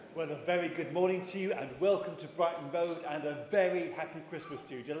Well, a very good morning to you and welcome to Brighton Road and a very happy Christmas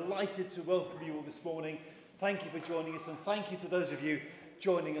to you. Delighted to welcome you all this morning. Thank you for joining us and thank you to those of you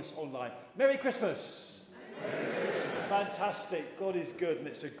joining us online. Merry Christmas! Merry Christmas. Fantastic. God is good and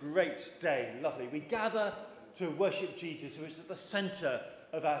it's a great day. Lovely. We gather to worship Jesus, who is at the centre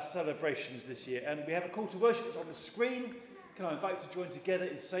of our celebrations this year. And we have a call to worship that's on the screen. Can I invite you to join together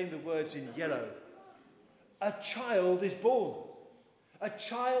in saying the words in yellow? A child is born. A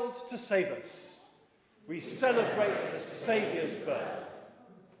child to save us. We celebrate the Saviour's birth.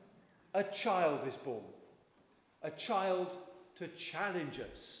 A child is born. A child to challenge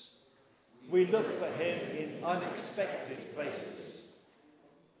us. We look for him in unexpected places.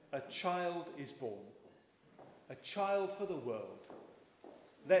 A child is born. A child for the world.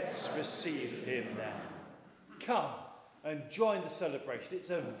 Let's receive him now. Come and join the celebration. It's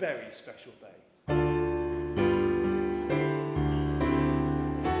a very special day.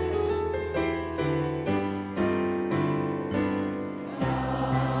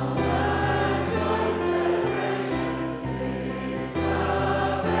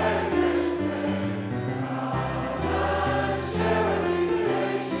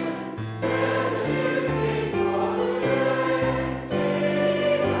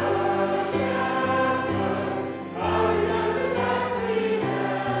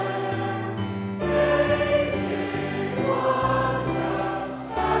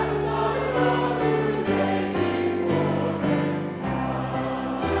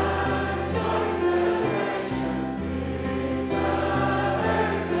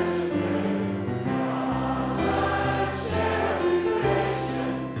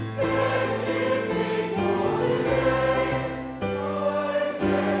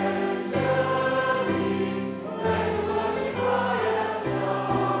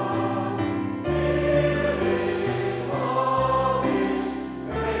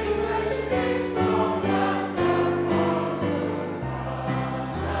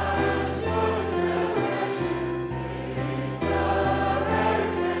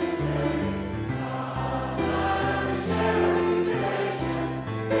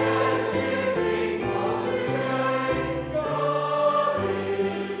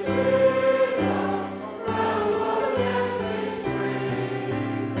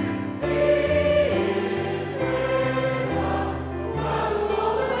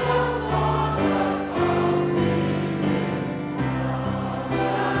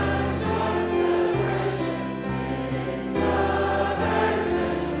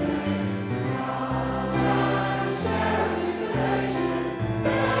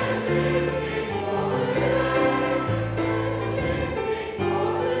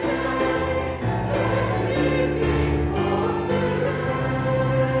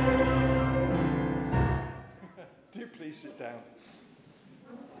 Sit down.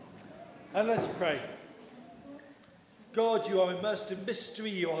 And let's pray. God, you are immersed in mystery.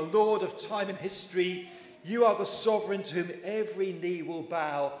 You are Lord of time and history. You are the sovereign to whom every knee will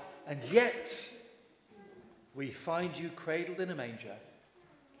bow. And yet, we find you cradled in a manger,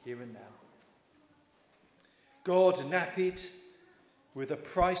 here and now. God nappied, with a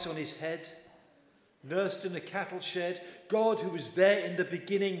price on his head, nursed in a cattle shed. God who was there in the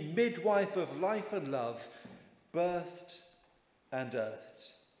beginning, midwife of life and love, birthed and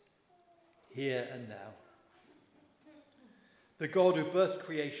earthed, here and now. The God who birthed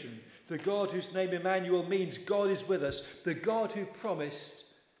creation, the God whose name Emmanuel means God is with us, the God who promised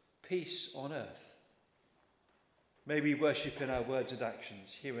peace on earth. May we worship in our words and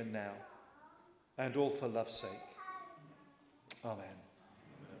actions, here and now, and all for love's sake. Amen.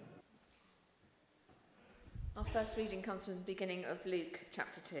 Our first reading comes from the beginning of Luke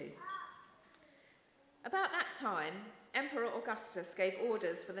chapter 2. About that time, Emperor Augustus gave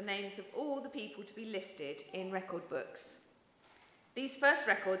orders for the names of all the people to be listed in record books. These first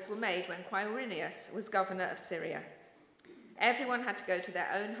records were made when Quirinius was governor of Syria. Everyone had to go to their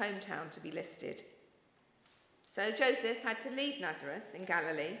own hometown to be listed. So Joseph had to leave Nazareth in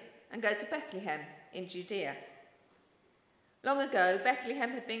Galilee and go to Bethlehem in Judea. Long ago, Bethlehem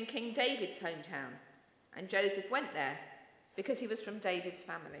had been King David's hometown, and Joseph went there because he was from David's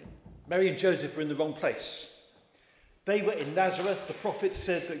family. Mary and Joseph were in the wrong place. They were in Nazareth. The prophet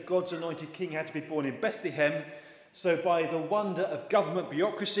said that God's anointed king had to be born in Bethlehem. So by the wonder of government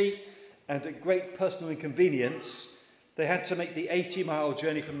bureaucracy and at great personal inconvenience, they had to make the 80-mile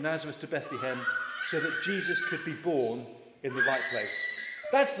journey from Nazareth to Bethlehem so that Jesus could be born in the right place.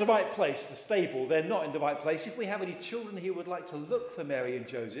 That's the right place, the stable. They're not in the right place. If we have any children who would like to look for Mary and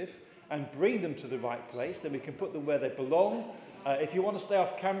Joseph and bring them to the right place, then we can put them where they belong. If you want to stay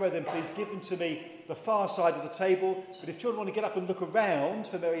off camera, then please give them to me the far side of the table. But if children want to get up and look around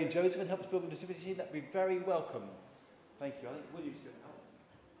for Mary and Joseph and help us build the nativity scene, that would be very welcome. Thank you. I think William's going to help.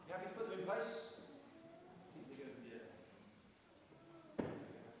 You happy to put them in place? I think they're going to be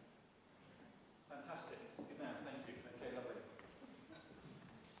fantastic. Good man. Thank you. Okay, lovely.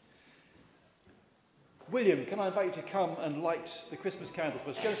 William, can I invite you to come and light the Christmas candle for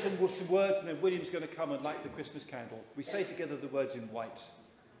us? Go some words, and then William's going to come and light the Christmas candle. We say together the words in white.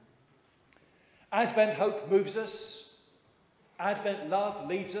 Advent hope moves us. Advent love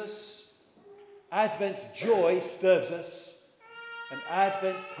leads us. Advent joy stirs us. And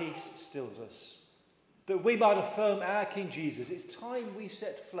Advent peace stills us. That we might affirm our King Jesus, it's time we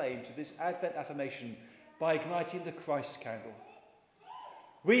set flame to this Advent affirmation by igniting the Christ candle.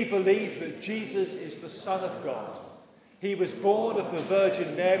 We believe that Jesus is the Son of God. He was born of the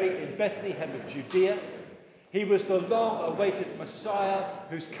Virgin Mary in Bethlehem of Judea. He was the long-awaited Messiah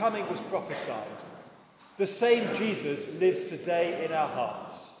whose coming was prophesied. The same Jesus lives today in our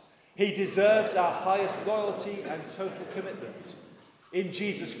hearts. He deserves our highest loyalty and total commitment. In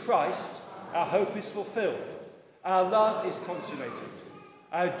Jesus Christ, our hope is fulfilled. Our love is consummated.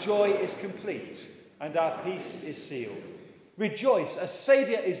 Our joy is complete. And our peace is sealed. Rejoice, a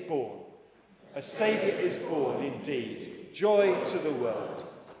Saviour is born. A Saviour is born indeed. Joy to the world.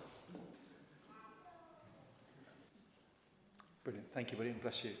 Brilliant. Thank you, William.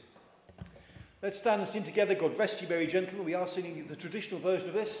 Bless you. Let's stand and sing together, God Rest You, Merry Gentlemen. We are singing the traditional version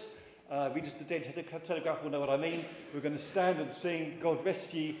of this. Readers of the Daily Telegraph will know what I mean. We're going to stand and sing God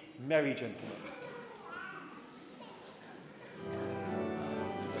Rest Ye, Merry Gentlemen.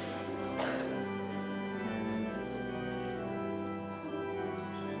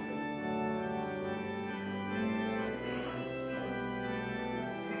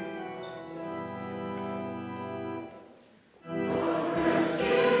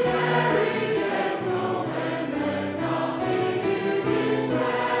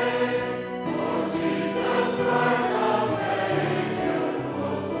 Jesus Christ our Saviour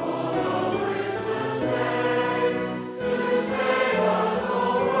was born of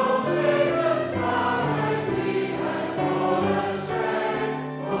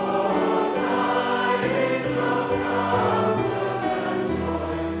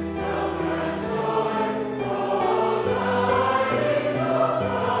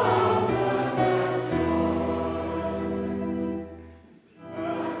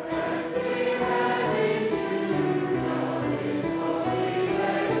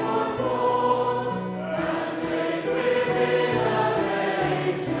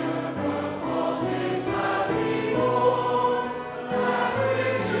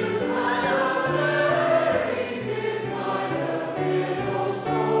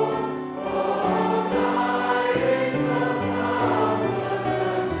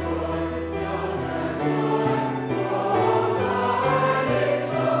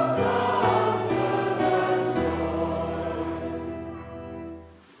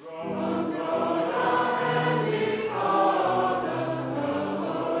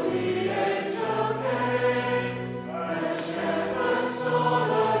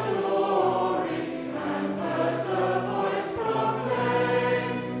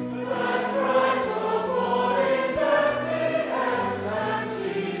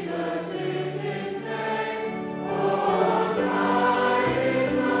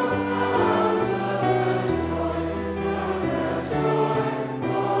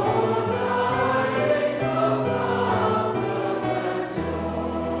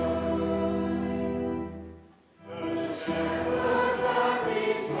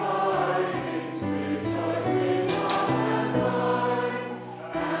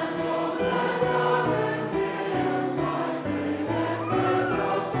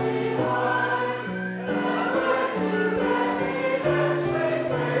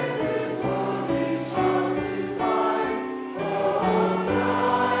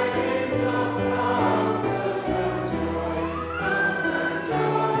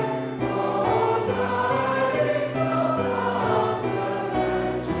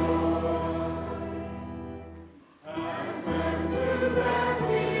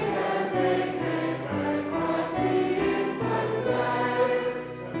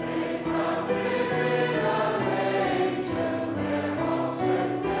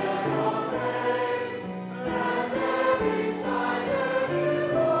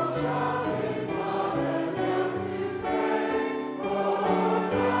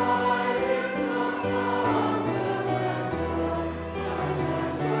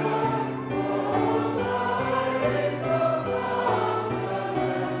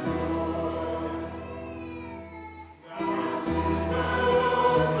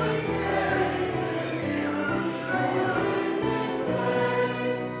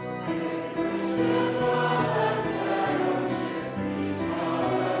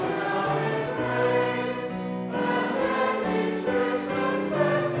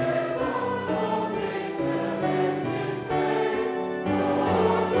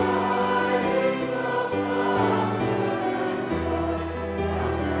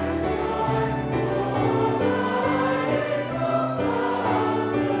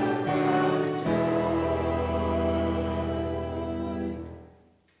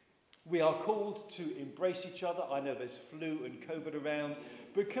We are called to embrace each other. I know there's flu and COVID around,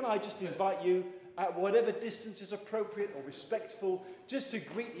 but can I just invite you, at whatever distance is appropriate or respectful, just to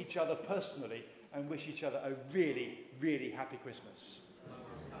greet each other personally and wish each other a really, really happy Christmas.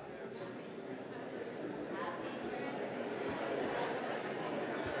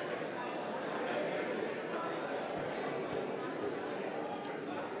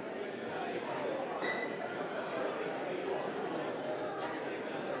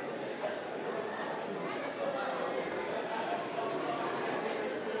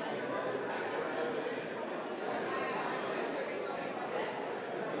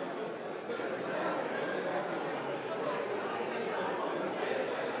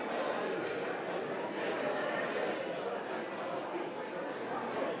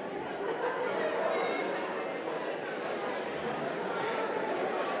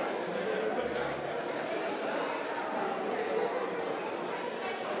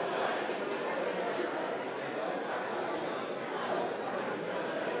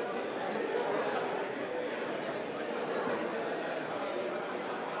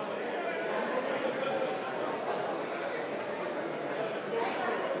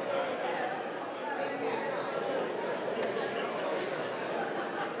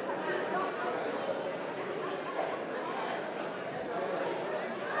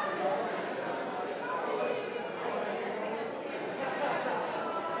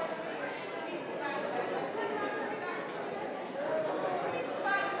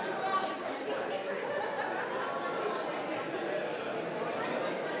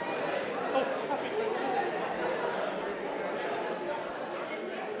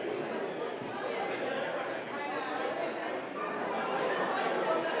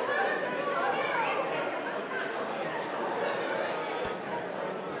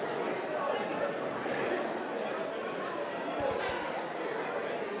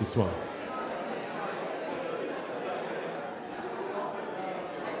 This one.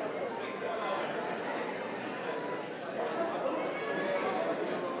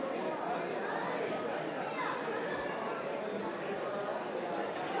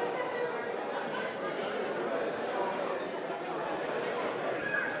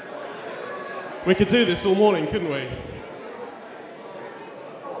 We could do this all morning, couldn't we?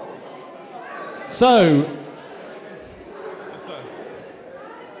 So,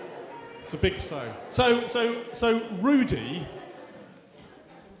 it's a big so Rudy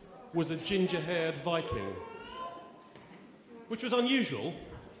was a ginger-haired Viking, which was unusual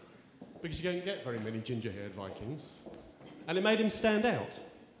because you don't get very many ginger-haired Vikings, and it made him stand out.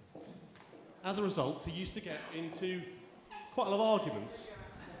 As a result, he used to get into quite a lot of arguments.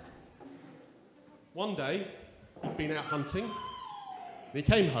 One day, he'd been out hunting, and he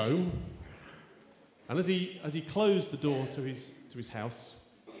came home, and as he closed the door to his house,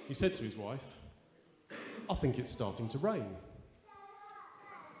 he said to his wife, "I think it's starting to rain."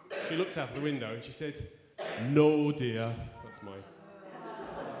 She looked out of the window and she said, "No, dear." That's my...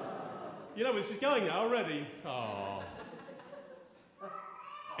 You know where this is going now already? Oh.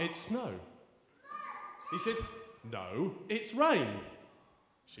 "It's snow." He said, "No, it's rain."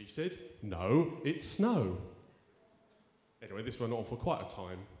 She said, "No, it's snow." Anyway, this went on for quite a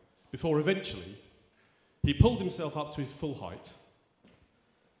time, before eventually he pulled himself up to his full height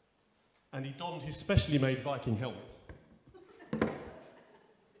and he donned his specially made Viking helmet. Here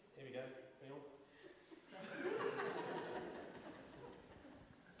we go, hang on.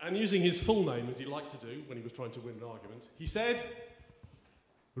 And using his full name, as he liked to do when he was trying to win an argument, he said,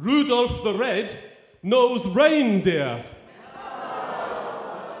 "Rudolph the Red knows reindeer."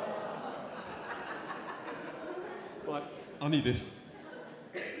 Right, I need this.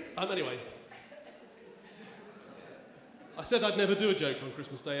 Anyway, I said I'd never do a joke on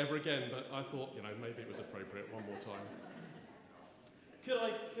Christmas Day ever again, but I thought, maybe it was appropriate one more time.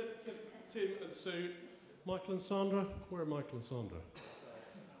 Could Tim and Sue, Michael and Sandra? Where are Michael and Sandra?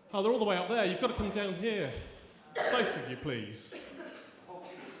 Oh, they're all the way up there. You've got to come down here. Both of you, please.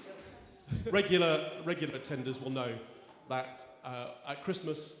 Regular attenders will know that at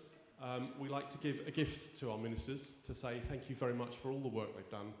Christmas we like to give a gift to our ministers to say thank you very much for all the work they've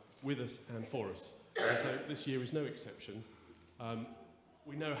done with us and for us. And so this year is no exception.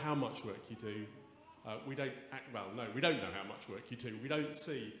 We know how much work you do. We don't know how much work you do. We don't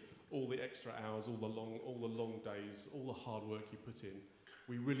see all the extra hours, all the long days, all the hard work you put in.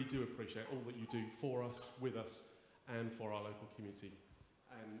 We really do appreciate all that you do for us, with us, and for our local community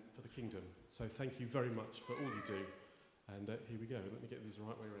and for the kingdom. So thank you very much for all you do. And here we go. Let me get these the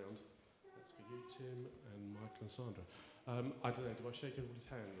right way around. That's for you, Tim, and Michael and Sandra. I don't know, do I shake everybody's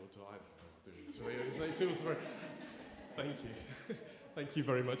hand or do I do it? So it feels very... Thank you. Thank you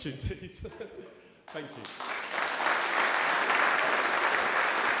very much indeed. Thank you.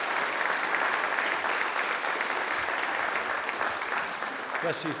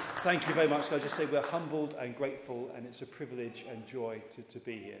 Bless you. Thank you very much. Can I just say we're humbled and grateful, and it's a privilege and joy to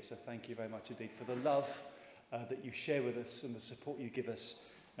be here. So thank you very much indeed for the love that you share with us and the support you give us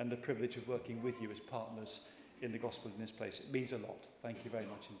and the privilege of working with you as partners in the gospel in this place. It means a lot. Thank you very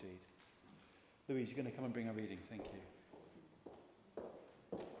much indeed. Louise, you're going to come and bring our reading. Thank you.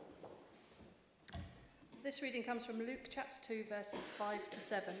 This reading comes from Luke chapter 2, verses 5 to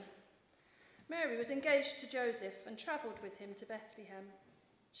 7. Mary was engaged to Joseph and travelled with him to Bethlehem.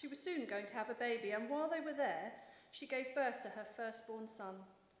 She was soon going to have a baby, and while they were there, she gave birth to her firstborn son.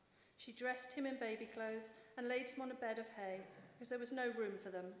 She dressed him in baby clothes and laid him on a bed of hay, because there was no room for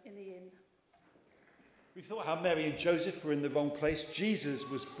them in the inn. We thought how Mary and Joseph were in the wrong place. Jesus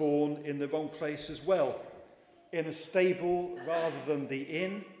was born in the wrong place as well, in a stable rather than the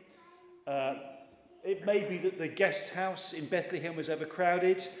inn. It may be that the guest house in Bethlehem was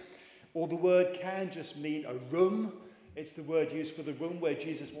overcrowded, or the word can just mean a room. It's the word used for the room where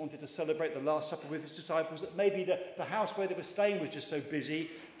Jesus wanted to celebrate the Last Supper with his disciples. That maybe the house where they were staying was just so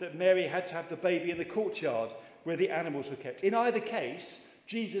busy that Mary had to have the baby in the courtyard where the animals were kept. In either case,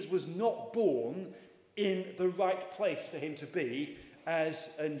 Jesus was not born in the right place for him to be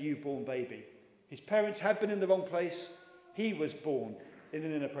as a newborn baby. His parents had been in the wrong place. He was born in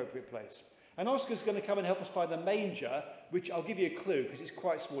an inappropriate place. And Oscar's going to come and help us find the manger, which I'll give you a clue because it's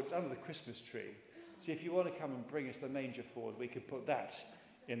quite small. It's under the Christmas tree. So if you want to come and bring us the manger forward, we can put that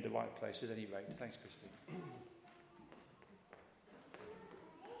in the right place at any rate. Thanks, Christine.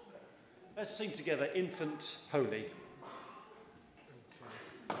 Let's sing together, Infant Holy.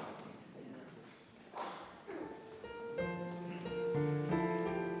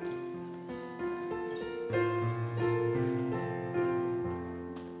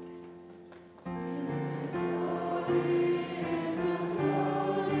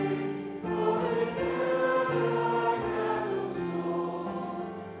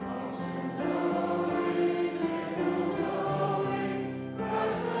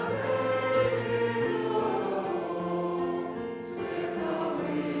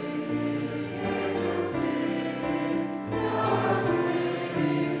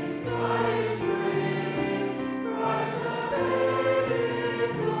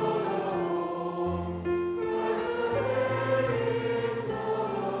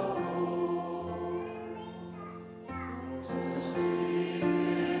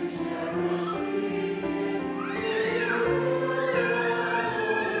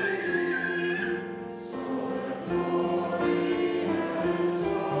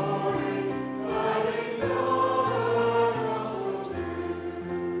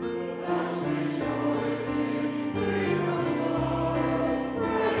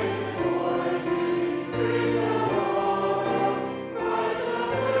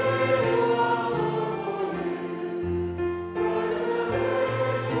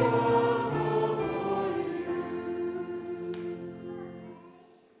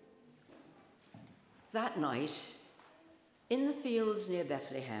 That night, in the fields near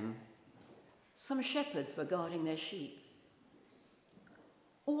Bethlehem, some shepherds were guarding their sheep.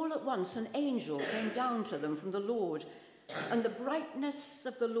 All at once an angel came down to them from the Lord, and the brightness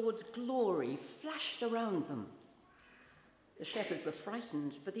of the Lord's glory flashed around them. The shepherds were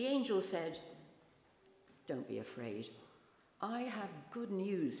frightened, but the angel said, "Don't be afraid. I have good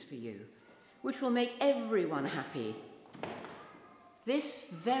news for you, which will make everyone happy. This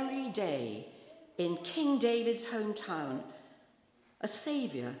very day, in King David's hometown, a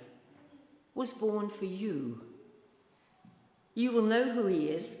Saviour was born for you. You will know who he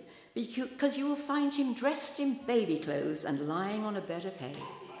is, because you will find him dressed in baby clothes and lying on a bed of hay."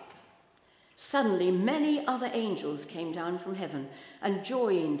 Suddenly, many other angels came down from heaven and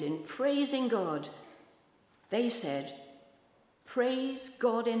joined in praising God. They said, "Praise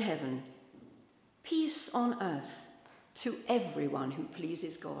God in heaven, peace on earth to everyone who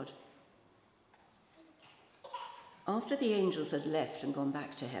pleases God." After the angels had left and gone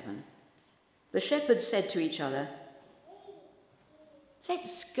back to heaven, the shepherds said to each other,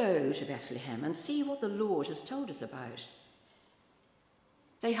 "Let's go to Bethlehem and see what the Lord has told us about."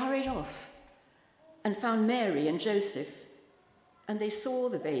 They hurried off and found Mary and Joseph, and they saw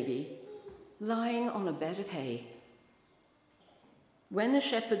the baby lying on a bed of hay. When the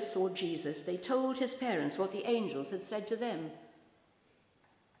shepherds saw Jesus, they told his parents what the angels had said to them.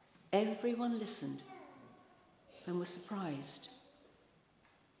 Everyone listened and was surprised.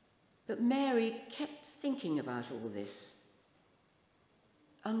 But Mary kept thinking about all this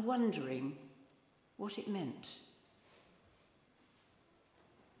and wondering what it meant.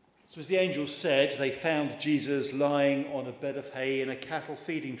 So as the angels said, they found Jesus lying on a bed of hay in a cattle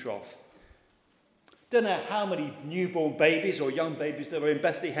feeding trough. Don't know how many newborn babies or young babies there were in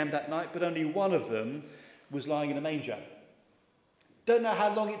Bethlehem that night, but only one of them was lying in a manger. Don't know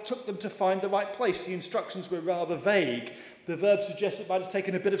how long it took them to find the right place. The instructions were rather vague. The verb suggests it might have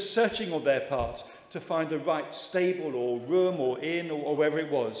taken a bit of searching on their part to find the right stable or room or inn or wherever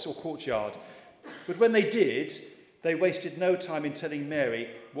it was, or courtyard. But when they did, they wasted no time in telling Mary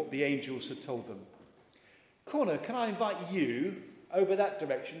what the angels had told them. Connor, can I invite you over that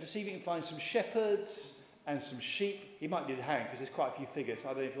direction to see if you can find some shepherds and some sheep? He might need a hand because there's quite a few figures. I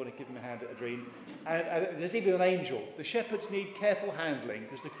don't know if you want to give him a hand at Adrien. And there's even an angel. The shepherds need careful handling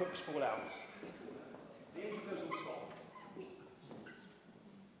because the crooks fall out. The angel goes on top.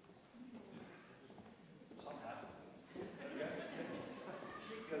 Somehow. There we go.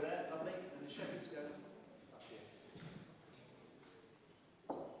 Sheep go there, lovely, and the shepherds go up here.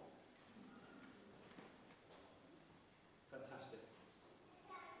 Fantastic.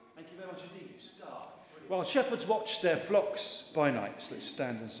 Thank you very much indeed, you star. While shepherds watch their flocks by night, let's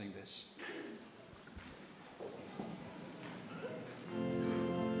stand and sing this.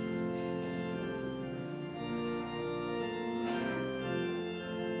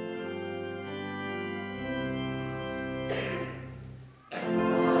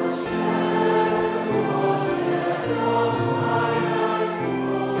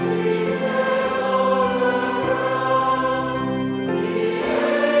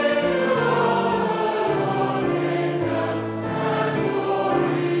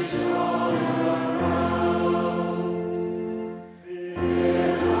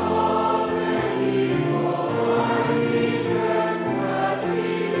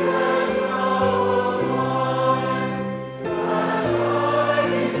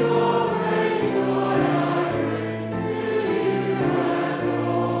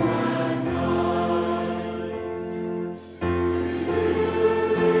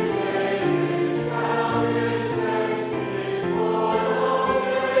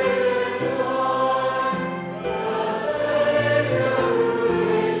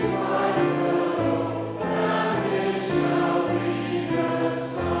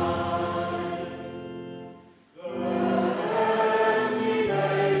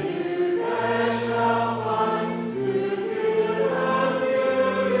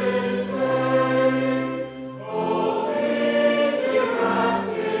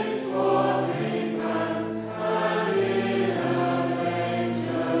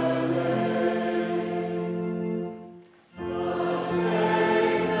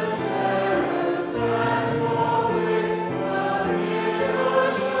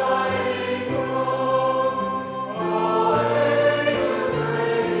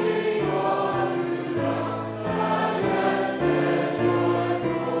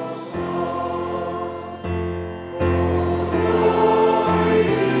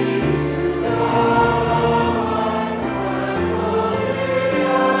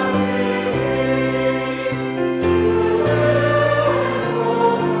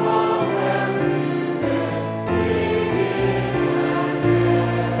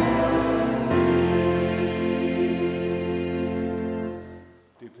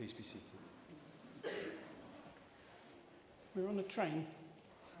 We're on a train.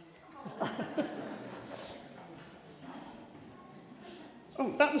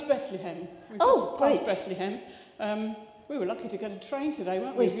 Oh, that was Bethlehem. We just passed Bethlehem. We were lucky to get a train today,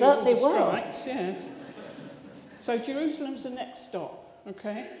 weren't we? We certainly were. Strikes, yes. So Jerusalem's the next stop,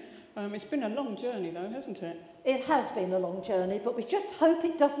 okay? It's been a long journey though, hasn't it? It has been a long journey, but we just hope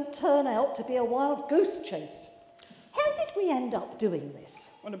it doesn't turn out to be a wild goose chase. How did we end up doing this?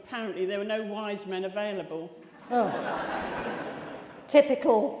 Well, apparently there were no wise men available. Oh.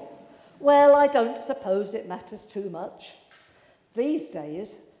 Typical. Well, I don't suppose it matters too much. These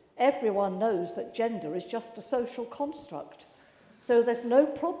days, everyone knows that gender is just a social construct. So there's no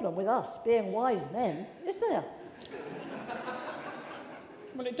problem with us being wise men, is there?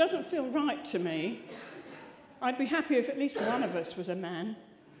 Well, it doesn't feel right to me. I'd be happy if at least one of us was a man.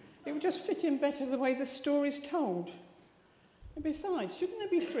 It would just fit in better the way the story's told. And besides, shouldn't there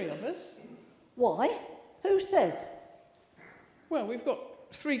be 3 of us? Why? Who says? Well, we've got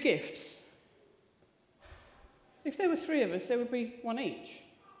 3 gifts. If there were 3 of us, there would be 1 each.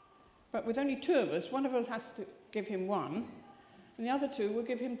 But with only 2 of us, one of us has to give him 1, and the other 2 will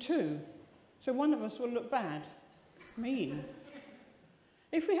give him 2. So one of us will look bad. Mean.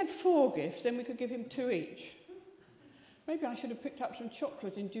 If we had 4 gifts, then we could give him 2 each. Maybe I should have picked up some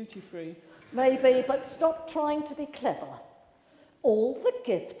chocolate in duty-free. Maybe, but stop trying to be clever. All the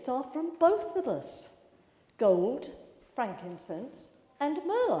gifts are from both of us. Gold, frankincense, and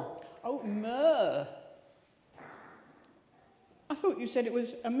myrrh. Oh, myrrh. I thought you said it was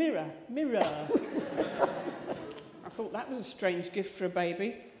a mirror. Mirror. I thought that was a strange gift for a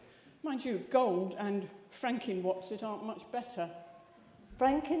baby. Mind you, gold and frankinwatsit aren't much better.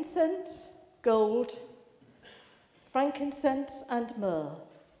 Frankincense, gold, frankincense and myrrh.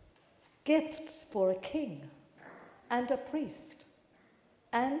 Gifts for a king and a priest,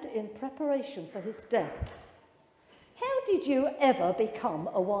 and in preparation for his death. How did you ever become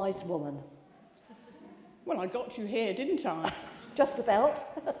a wise woman? Well, I got you here, didn't I? Just about.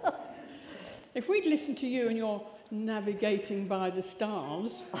 If we'd listened to you and your navigating by the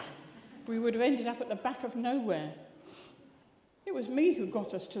stars, we would have ended up at the back of nowhere. It was me who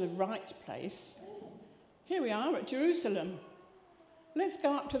got us to the right place. Here we are at Jerusalem. Let's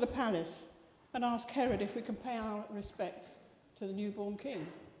go up to the palace and ask Herod if we can pay our respects to the newborn king.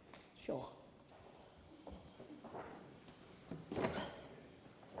 Sure.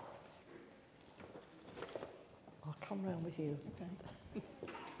 I'll come round with you. Okay.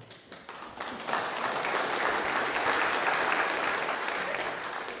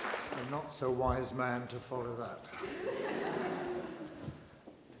 A not so wise man to follow that.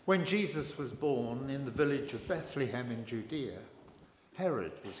 When Jesus was born in the village of Bethlehem in Judea,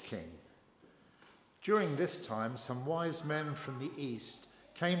 Herod was king. During this time, some wise men from the east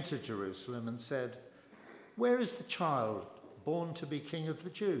came to Jerusalem and said, "Where is the child born to be king of the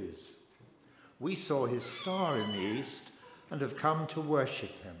Jews? We saw his star in the east and have come to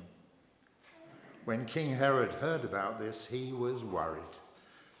worship him." When King Herod heard about this, he was worried,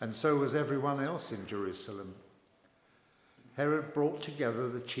 and so was everyone else in Jerusalem. Herod brought together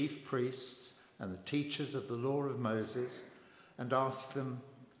the chief priests and the teachers of the law of Moses and asked them,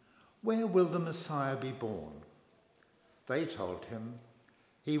 "Where will the Messiah be born?" They told him,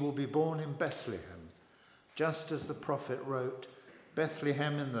 "He will be born in Bethlehem, just as the prophet wrote,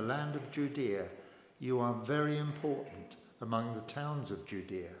 'Bethlehem in the land of Judea, you are very important among the towns of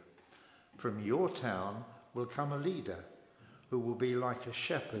Judea. From your town will come a leader who will be like a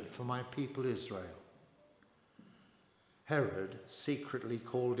shepherd for my people Israel.'" Herod secretly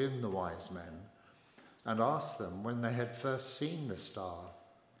called in the wise men and asked them when they had first seen the star.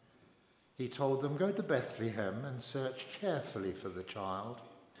 He told them, "Go to Bethlehem and search carefully for the child.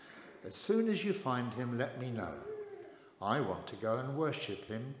 As soon as you find him, let me know. I want to go and worship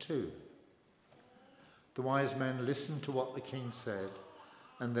him too." The wise men listened to what the king said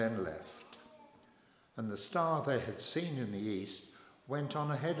and then left. And the star they had seen in the east went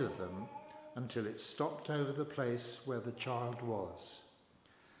on ahead of them until it stopped over the place where the child was.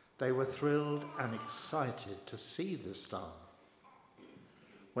 They were thrilled and excited to see the star.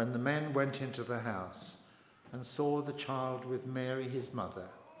 When the men went into the house and saw the child with Mary his mother,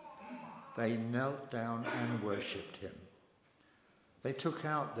 they knelt down and worshipped him. They took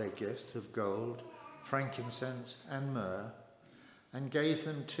out their gifts of gold, frankincense and myrrh and gave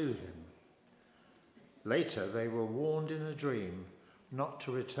them to him. Later they were warned in a dream not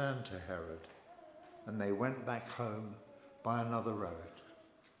to return to Herod, and they went back home by another road.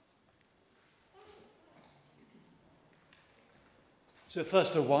 So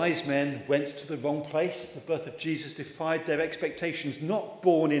first the wise men went to the wrong place. The birth of Jesus defied their expectations. Not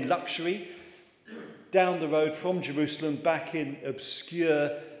born in luxury, down the road from Jerusalem, back in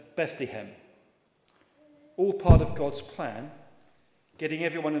obscure Bethlehem. All part of God's plan. Getting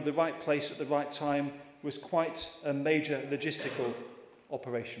everyone in the right place at the right time was quite a major logistical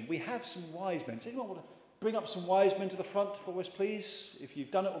operation. We have some wise men. Does anyone want to bring up some wise men to the front for us, please? If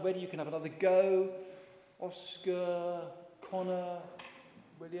you've done it already, you can have another go. Oscar, Connor,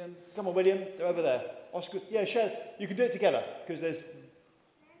 William. Come on, William. They're over there. Oscar. Yeah, share. You can do it together because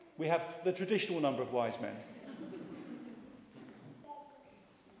we have the traditional number of wise men.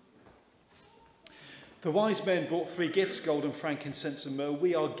 The wise men brought 3 gifts, gold and frankincense and myrrh.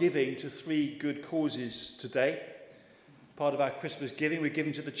 We are giving to 3 good causes today. Part of our Christmas giving, we're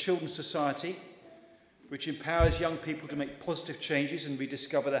giving to the Children's Society, which empowers young people to make positive changes and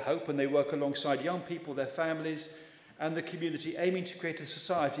rediscover their hope, and they work alongside young people, their families, and the community, aiming to create a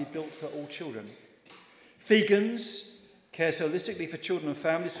society built for all children. Fegans cares holistically for children and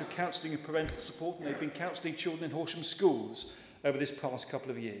families through counselling and parental support, and they've been counselling children in Horsham schools over this past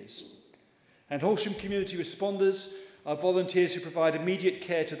couple of years. And Horsham Community Responders are volunteers who provide immediate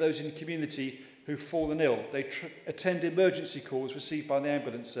care to those in the community who've fallen ill. They attend emergency calls received by the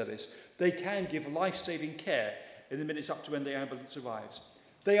ambulance service. They can give life-saving care in the minutes up to when the ambulance arrives.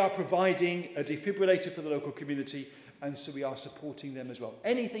 They are providing a defibrillator for the local community, and so we are supporting them as well.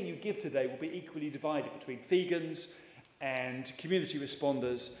 Anything you give today will be equally divided between Fegans and community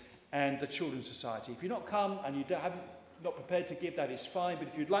responders and the Children's Society. If you've not come and you not prepared to give, that is fine. But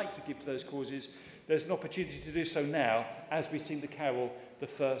if you'd like to give to those causes, there's an opportunity to do so now as we sing the carol, The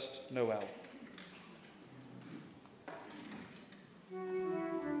First Noel.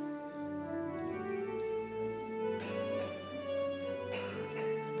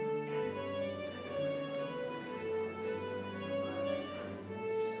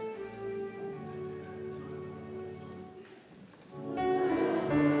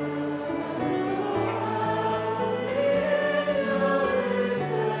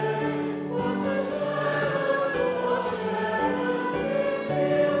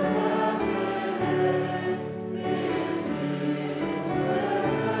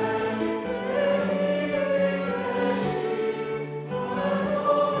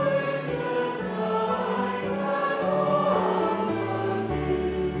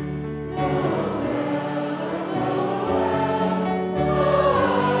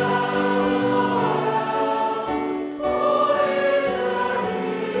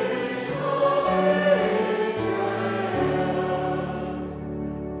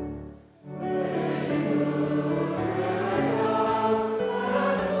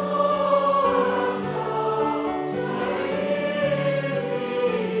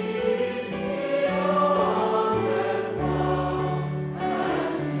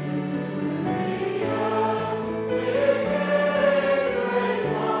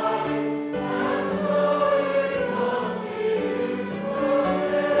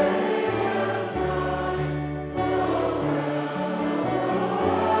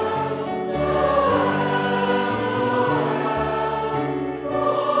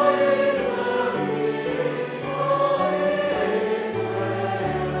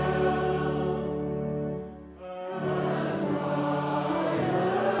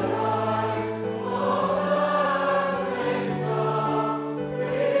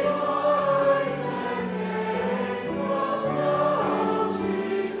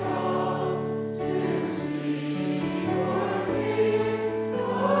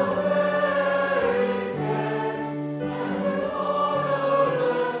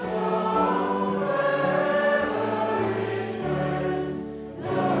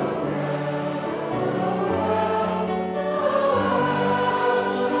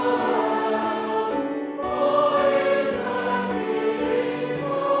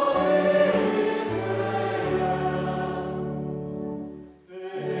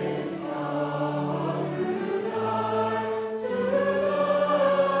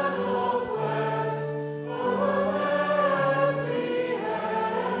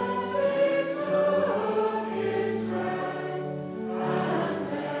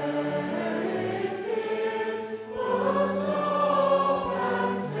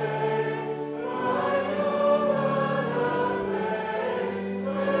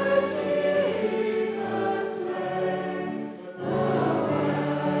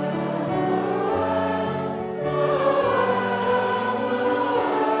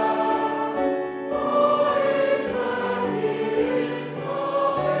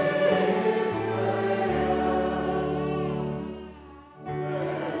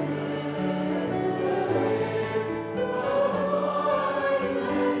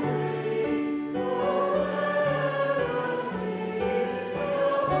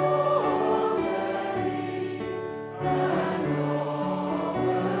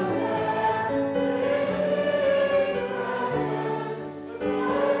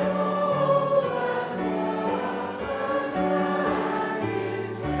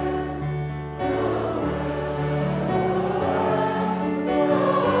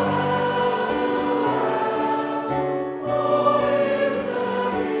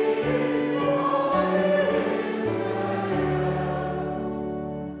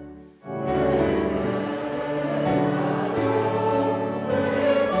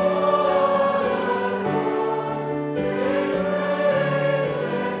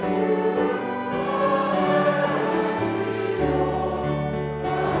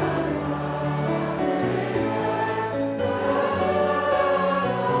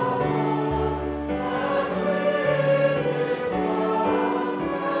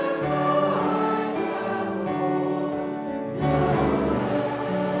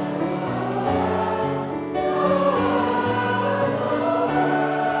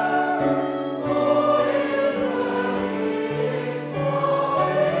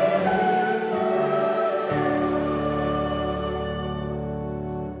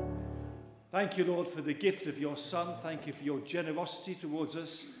 Thank you, Lord, for the gift of your Son. Thank you for your generosity towards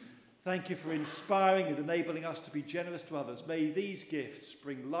us. Thank you for inspiring and enabling us to be generous to others. May these gifts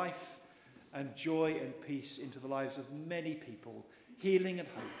bring life and joy and peace into the lives of many people, healing and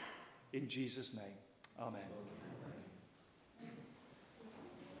hope. In Jesus' name, amen.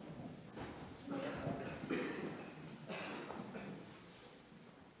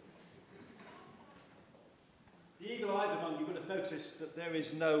 noticed that there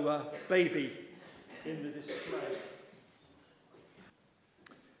is no baby in the display.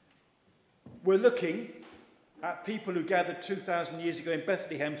 We're looking at people who gathered 2,000 years ago in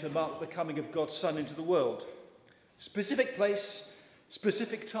Bethlehem to mark the coming of God's Son into the world. Specific place,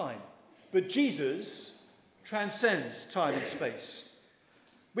 specific time. But Jesus transcends time and space.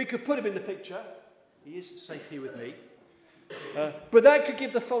 We could put him in the picture. He is safe here with me. But that could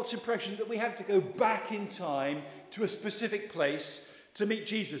give the false impression that we have to go back in time to a specific place to meet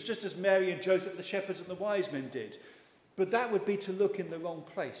Jesus, just as Mary and Joseph, the shepherds and the wise men did. But that would be to look in the wrong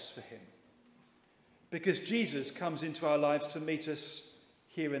place for him. Because Jesus comes into our lives to meet us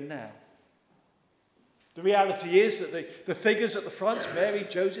here and now. The reality is that the figures at the front, Mary,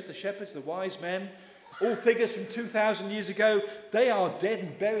 Joseph, the shepherds, the wise men, all figures from 2,000 years ago, they are dead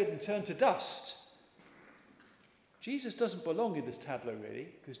and buried and turned to dust. Jesus doesn't belong in this tableau, really,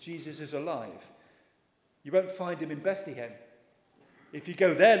 because Jesus is alive. You won't find him in Bethlehem. If you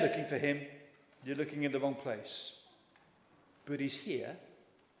go there looking for him, you're looking in the wrong place. But he's here,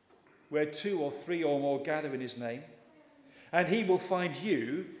 where 2 or 3 or more gather in his name, and he will find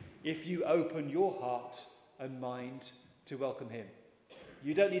you if you open your heart and mind to welcome him.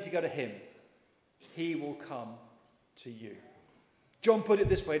 You don't need to go to him. He will come to you. John put it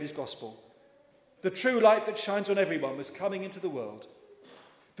this way in his gospel. The true light that shines on everyone was coming into the world.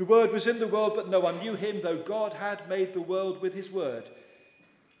 The Word was in the world, but no one knew him, though God had made the world with his word.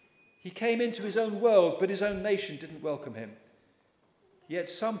 He came into his own world, but his own nation didn't welcome him. Yet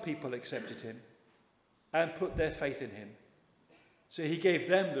some people accepted him and put their faith in him. So he gave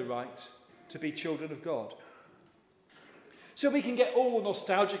them the right to be children of God. So we can get all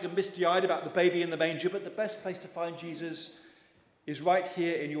nostalgic and misty-eyed about the baby in the manger, but the best place to find Jesus is right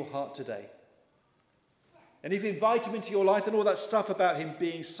here in your heart today. And if you invite him into your life, then all that stuff about him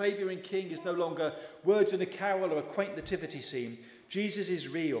being Saviour and King is no longer words in a carol or a quaint nativity scene. Jesus is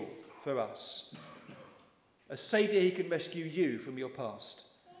real for us. As Saviour, he can rescue you from your past.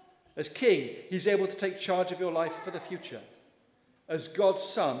 As King, he's able to take charge of your life for the future. As God's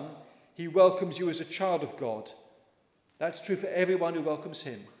Son, he welcomes you as a child of God. That's true for everyone who welcomes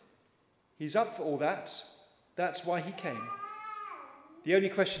him. He's up for all that. That's why he came. The only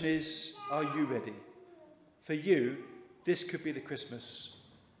question is, are you ready? For you, this could be the Christmas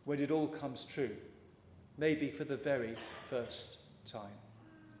when it all comes true. Maybe for the very first time.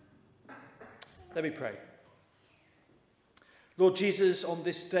 Let me pray. Lord Jesus, on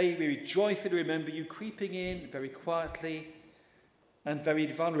this day we joyfully remember you creeping in very quietly and very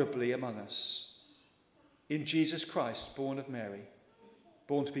vulnerably among us. In Jesus Christ, born of Mary,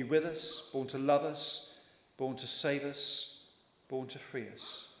 born to be with us, born to love us, born to save us, born to free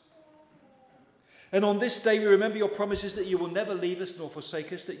us. And on this day we remember your promises that you will never leave us nor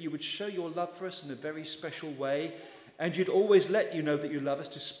forsake us, that you would show your love for us in a very special way, and you'd always let you know that you love us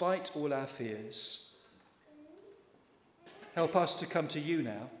despite all our fears. Help us to come to you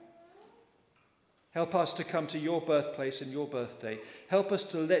now. Help us to come to your birthplace and your birthday. Help us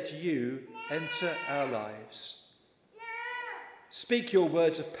to let you enter our lives. Speak your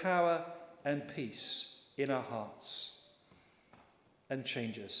words of power and peace in our hearts and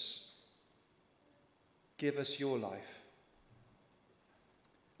change us. Give us your life.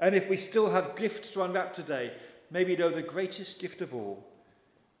 And if we still have gifts to unwrap today, may we know the greatest gift of all,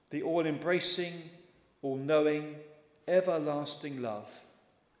 the all-embracing, all-knowing, everlasting love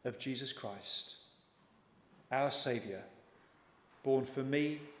of Jesus Christ, our Saviour, born for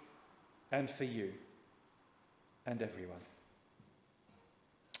me and for you and everyone.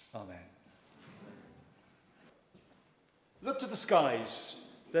 Amen. Look to the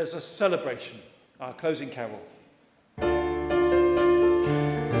skies. There's a celebration. Our closing carol.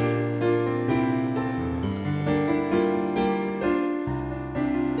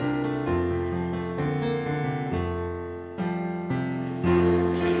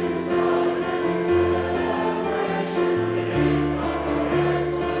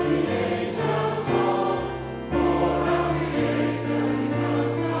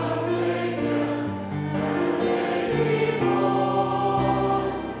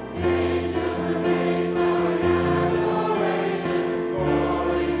 Angels raise our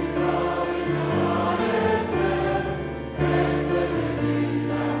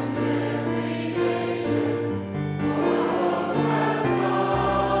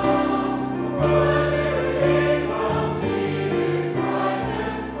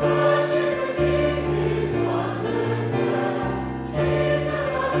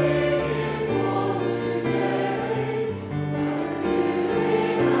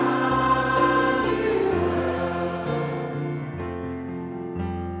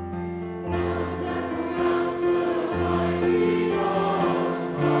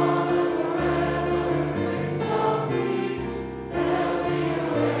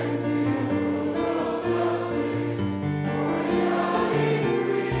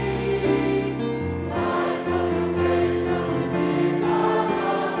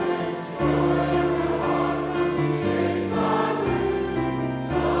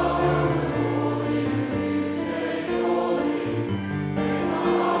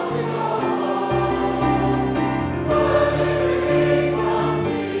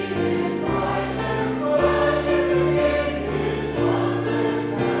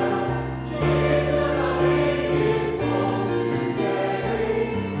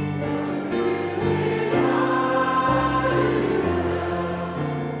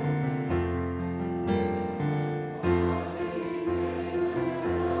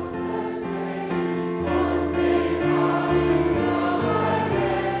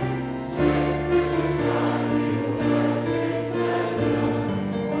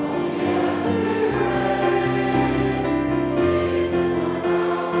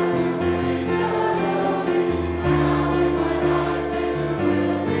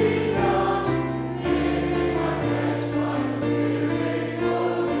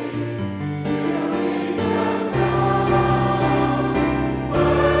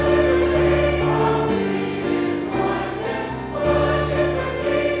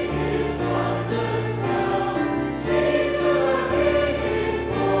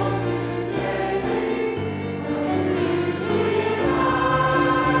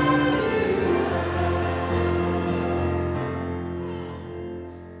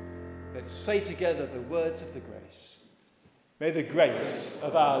say together the words of the grace. May the grace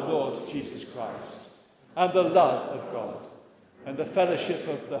of our Lord Jesus Christ and the love of God and the fellowship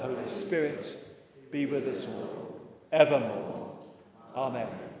of the Holy Spirit be with us all, evermore. Amen.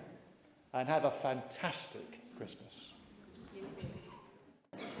 And have a fantastic Christmas.